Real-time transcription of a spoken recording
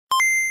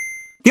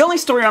The only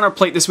story on our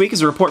plate this week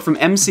is a report from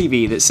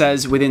MCV that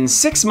says within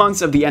 6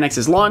 months of the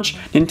NX's launch,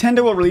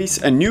 Nintendo will release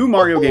a new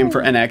Mario game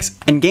for NX,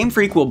 and Game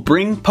Freak will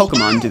bring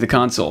Pokémon to the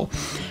console.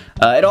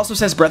 It also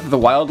says Breath of the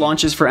Wild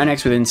launches for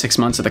NX within 6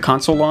 months of the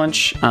console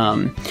launch.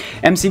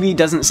 MCV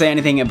doesn't say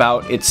anything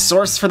about its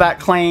source for that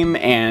claim,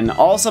 and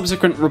all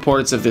subsequent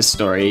reports of this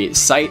story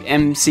cite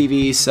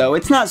MCV, so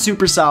it's not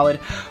super solid.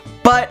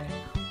 But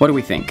what do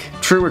we think?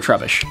 True or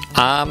trubbish?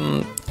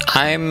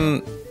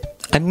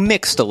 I'm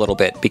mixed a little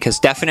bit, because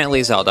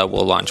definitely Zelda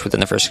will launch within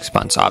the first 6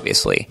 months,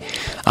 obviously.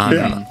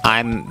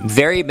 I'm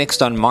very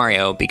mixed on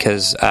Mario,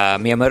 because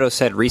Miyamoto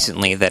said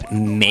recently that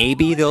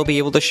maybe they'll be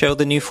able to show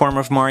the new form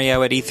of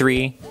Mario at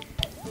E3,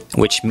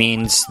 which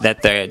means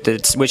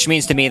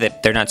to me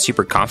that they're not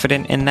super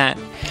confident in that.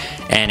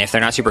 And if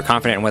they're not super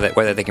confident in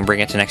whether they can bring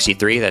it to next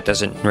E3, that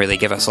doesn't really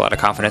give us a lot of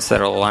confidence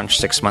that it'll launch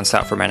 6 months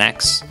out from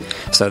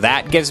NX. So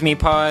that gives me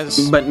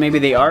pause. But maybe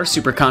they are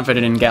super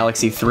confident in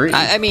Galaxy 3.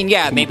 I mean,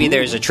 yeah, maybe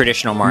there's a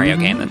traditional Mario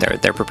game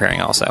that they're preparing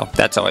also.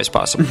 That's always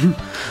possible.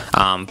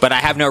 But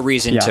I have no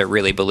reason to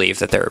really believe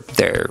that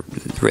they're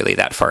really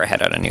that far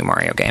ahead on a new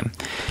Mario game.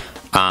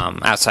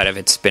 Outside of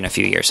it's been a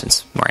few years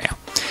since Mario.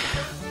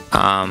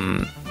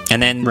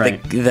 And then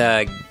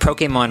the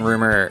Pokemon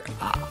rumor,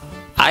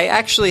 I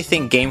actually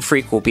think Game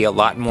Freak will be a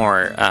lot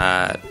more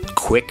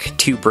quick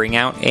to bring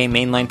out a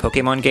mainline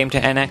Pokemon game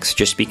to NX,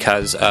 just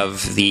because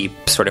of the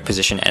sort of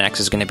position NX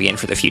is going to be in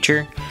for the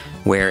future,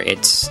 where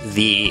it's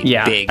the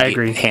big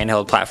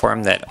handheld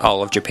platform that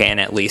all of Japan,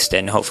 at least,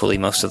 and hopefully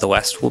most of the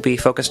West will be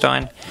focused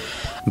on.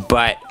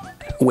 But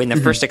in the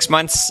first 6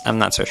 months, I'm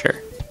not so sure.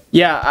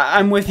 Yeah,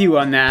 I'm with you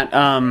on that.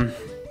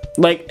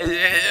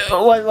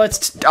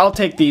 I'll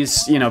take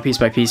these, piece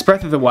by piece.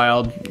 Breath of the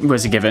Wild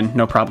was a given,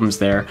 no problems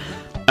there.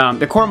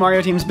 The core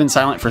Mario team's been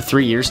silent for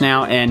 3 years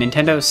now, and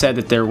Nintendo said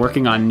that they're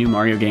working on new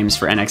Mario games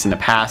for NX in the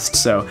past,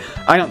 so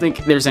I don't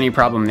think there's any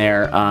problem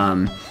there.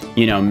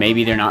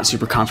 Maybe they're not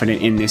super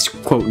confident in this,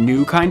 quote,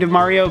 new kind of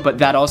Mario, but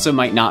that also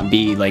might not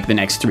be, like, the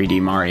next 3D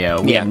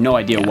Mario. We have no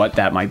idea what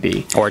that might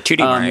be. Or 2D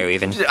Mario,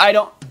 even.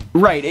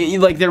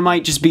 There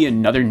might just be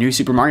another new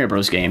Super Mario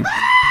Bros. Game.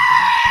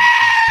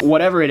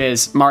 Whatever it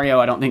is, Mario,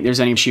 I don't think there's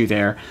any issue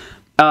there.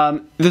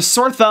 The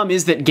sore thumb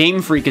is that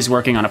Game Freak is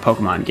working on a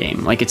Pokemon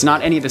game. Like, it's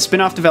not any of the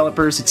spin-off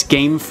developers, it's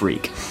Game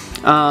Freak.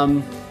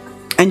 And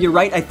you're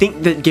right, I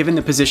think that given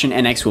the position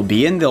NX will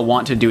be in, they'll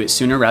want to do it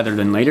sooner rather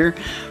than later.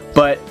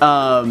 But,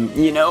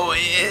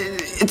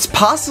 it's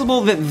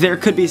possible that there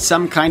could be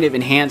some kind of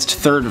enhanced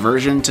third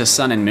version to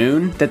Sun and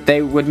Moon that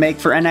they would make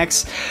for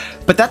NX.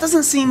 But that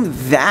doesn't seem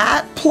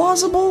that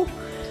plausible.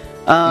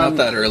 Not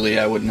that early,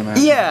 I wouldn't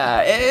imagine.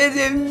 Yeah,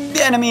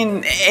 and I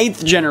mean,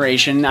 8th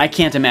generation, I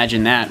can't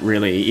imagine that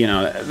really,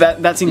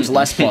 that seems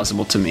less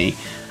plausible to me,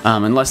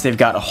 unless they've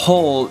got a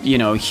whole,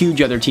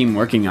 huge other team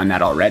working on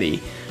that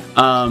already.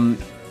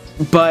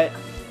 But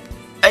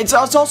it's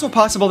also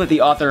possible that the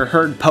author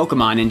heard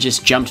Pokemon and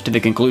just jumped to the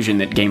conclusion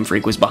that Game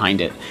Freak was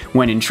behind it,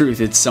 when in truth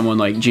it's someone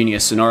like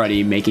Genius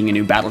Sonority making a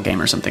new battle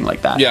game or something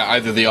like that. Yeah,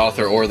 either the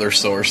author or their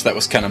source. That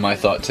was kind of my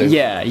thought too.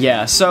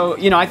 Yeah. So,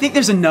 I think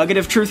there's a nugget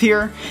of truth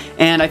here,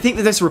 and I think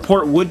that this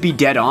report would be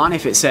dead on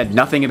if it said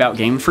nothing about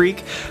Game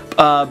Freak,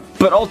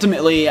 but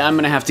ultimately I'm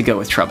going to have to go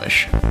with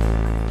trubbish.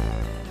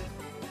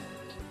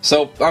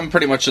 So, I'm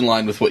pretty much in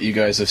line with what you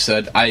guys have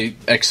said. I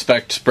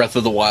expect Breath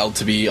of the Wild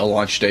to be a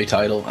launch day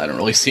title. I don't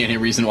really see any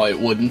reason why it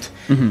wouldn't.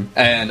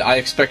 And I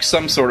expect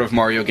some sort of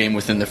Mario game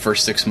within the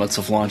first 6 months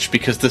of launch,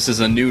 because this is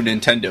a new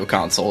Nintendo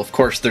console. Of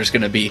course, there's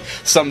going to be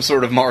some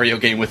sort of Mario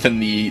game within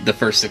the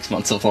first 6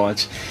 months of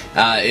launch.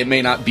 It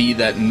may not be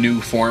that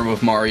new form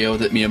of Mario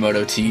that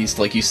Miyamoto teased,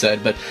 like you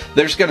said, but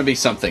there's going to be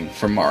something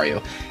from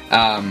Mario.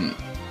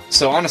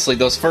 So honestly,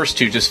 those first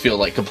two just feel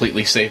like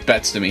completely safe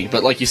bets to me.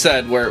 But like you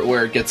said,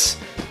 where it gets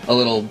a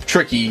little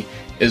tricky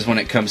is when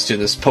it comes to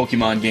this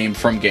Pokemon game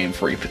from Game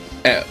Freak.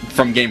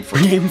 Game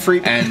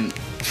Freak. And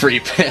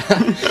Freak.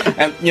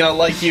 And,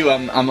 like you,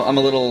 I'm a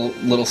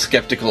little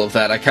skeptical of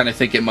that. I kind of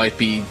think it might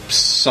be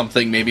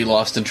something maybe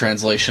lost in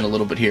translation a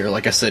little bit here.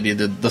 Like I said,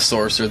 either the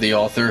source or the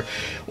author.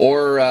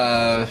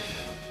 Or,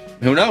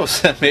 who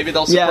knows? Maybe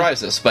they'll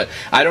surprise us. But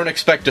I don't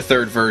expect a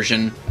third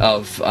version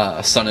of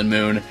Sun and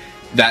Moon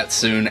that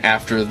soon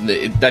after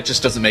that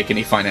just doesn't make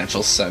any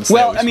financial sense.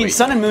 Well, I mean,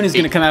 Sun and Moon is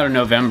going to come out in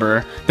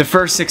November. The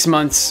first 6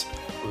 months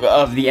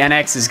of the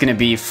NX is going to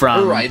be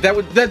from... Right,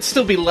 that'd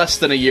still be less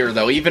than a year,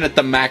 though. Even at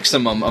the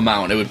maximum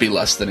amount, it would be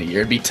less than a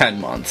year. It'd be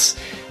 10 months,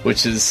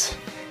 which is...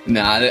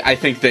 I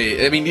think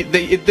they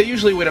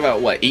usually wait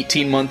about,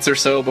 18 months or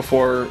so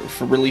for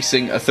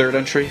releasing a third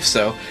entry,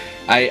 so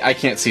I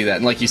can't see that.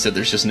 And like you said,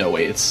 there's just no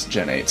way it's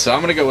Gen 8. So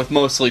I'm going to go with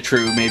mostly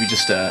true, maybe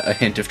just a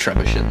hint of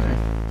Trebush in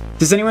there.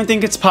 Does anyone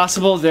think it's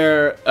possible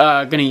they're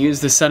going to use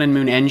the Sun and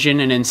Moon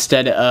engine, and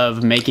instead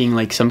of making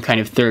like some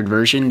kind of third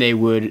version, they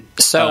would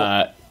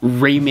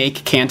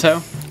remake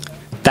Kanto?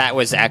 That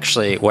was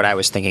actually what I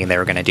was thinking they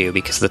were going to do,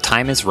 because the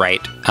time is right.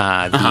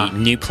 The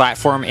new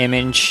platform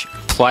image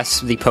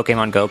plus the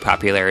Pokemon Go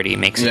popularity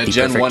makes it the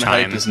Gen perfect 1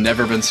 time. hype has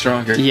never been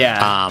stronger.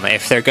 Yeah.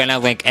 If they're gonna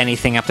link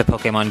anything up to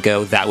Pokemon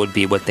Go, that would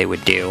be what they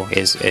would do,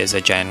 is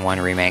a Gen 1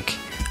 remake.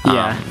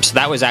 Yeah. So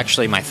that was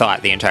actually my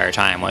thought the entire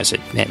time, was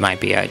it might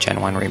be a Gen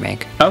 1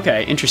 remake.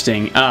 Okay,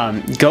 interesting.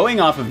 Going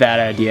off of that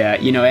idea,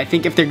 I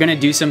think if they're going to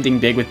do something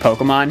big with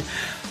Pokemon,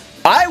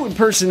 I would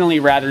personally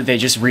rather they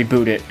just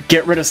reboot it.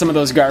 Get rid of some of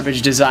those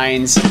garbage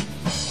designs,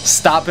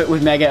 stop it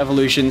with Mega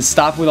Evolutions,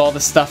 stop with all the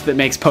stuff that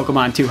makes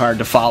Pokemon too hard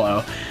to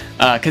follow.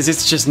 Because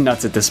it's just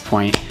nuts at this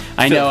point.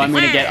 I know I'm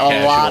going to get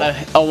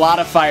a lot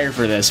of fire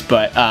for this,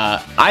 but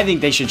I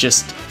think they should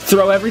just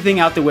throw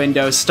everything out the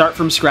window, start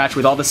from scratch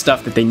with all the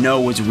stuff that they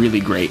know was really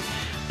great.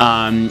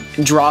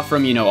 Draw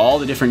from, all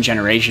the different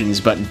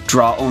generations, but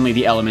draw only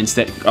the elements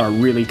that are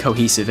really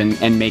cohesive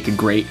and make a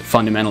great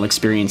fundamental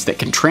experience that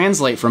can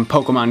translate from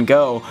Pokemon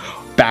Go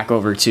back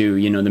over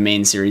to, the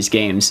main series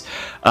games.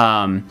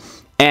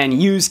 And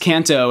use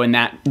Kanto and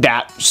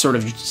that sort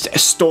of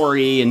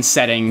story and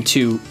setting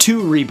to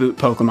reboot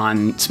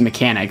Pokemon's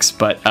mechanics,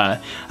 but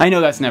I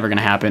know that's never going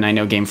to happen. I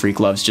know Game Freak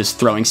loves just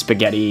throwing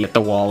spaghetti at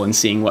the wall and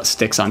seeing what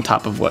sticks on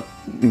top of what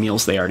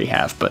meals they already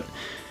have, but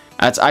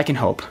I can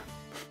hope.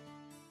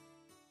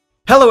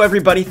 Hello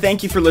everybody,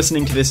 thank you for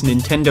listening to this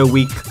Nintendo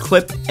Week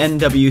clip,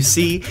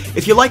 NWC.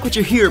 If you like what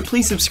you hear,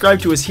 please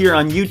subscribe to us here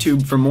on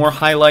YouTube for more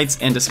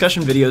highlights and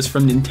discussion videos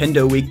from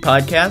Nintendo Week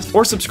podcast,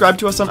 or subscribe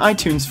to us on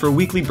iTunes for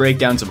weekly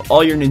breakdowns of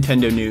all your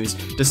Nintendo news,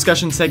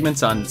 discussion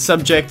segments on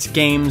subjects,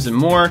 games, and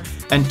more,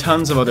 and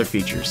tons of other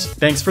features.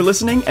 Thanks for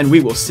listening, and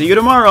we will see you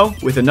tomorrow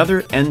with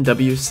another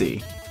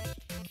NWC.